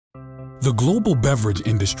The global beverage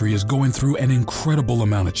industry is going through an incredible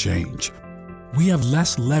amount of change. We have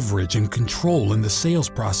less leverage and control in the sales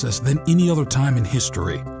process than any other time in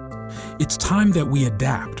history. It's time that we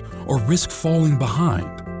adapt or risk falling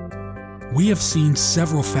behind. We have seen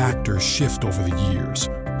several factors shift over the years.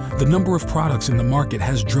 The number of products in the market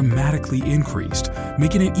has dramatically increased,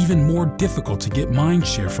 making it even more difficult to get mind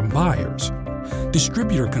share from buyers.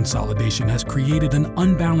 Distributor consolidation has created an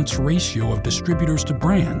unbalanced ratio of distributors to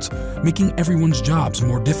brands, making everyone's jobs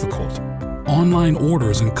more difficult. Online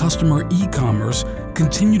orders and customer e-commerce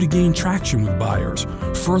continue to gain traction with buyers,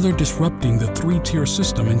 further disrupting the three-tier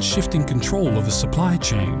system and shifting control of the supply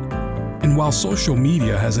chain. And while social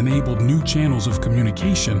media has enabled new channels of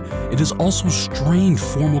communication, it has also strained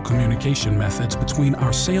formal communication methods between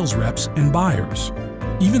our sales reps and buyers.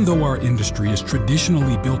 Even though our industry is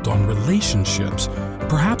traditionally built on relationships,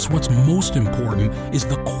 perhaps what's most important is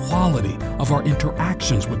the quality of our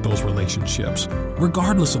interactions with those relationships,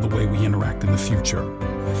 regardless of the way we interact in the future.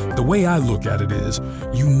 The way I look at it is,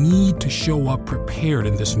 you need to show up prepared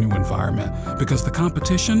in this new environment because the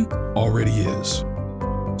competition already is.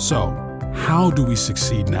 So, how do we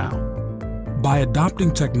succeed now? By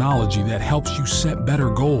adopting technology that helps you set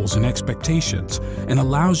better goals and expectations and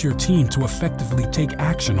allows your team to effectively take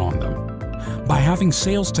action on them. By having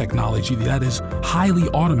sales technology that is highly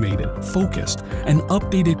automated, focused, and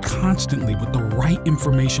updated constantly with the right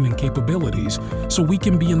information and capabilities so we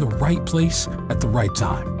can be in the right place at the right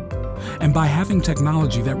time. And by having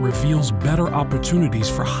technology that reveals better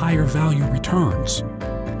opportunities for higher value returns.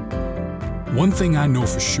 One thing I know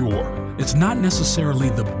for sure, it's not necessarily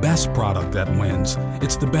the best product that wins,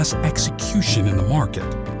 it's the best execution in the market.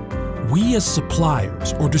 We as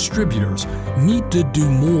suppliers or distributors need to do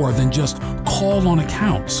more than just call on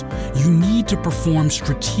accounts. You need to perform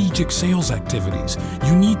strategic sales activities.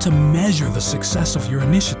 You need to measure the success of your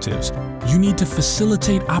initiatives. You need to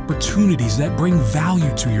facilitate opportunities that bring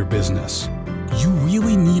value to your business. You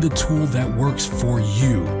really need a tool that works for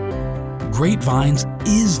you. GreatVines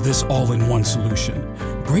is this all-in-one solution.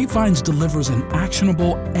 GreatVines delivers an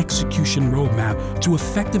actionable execution roadmap to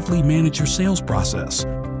effectively manage your sales process.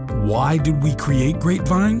 Why did we create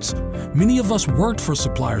GreatVines? Many of us worked for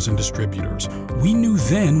suppliers and distributors. We knew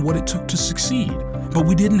then what it took to succeed, but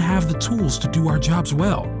we didn't have the tools to do our jobs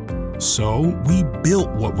well. So we built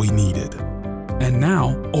what we needed. And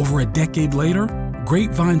now, over a decade later,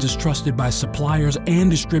 GreatVines is trusted by suppliers and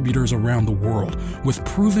distributors around the world with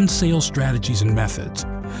proven sales strategies and methods.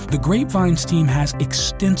 The GreatVines team has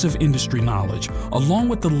extensive industry knowledge, along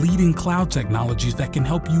with the leading cloud technologies that can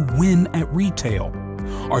help you win at retail.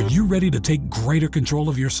 Are you ready to take greater control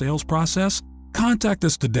of your sales process? Contact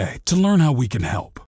us today to learn how we can help.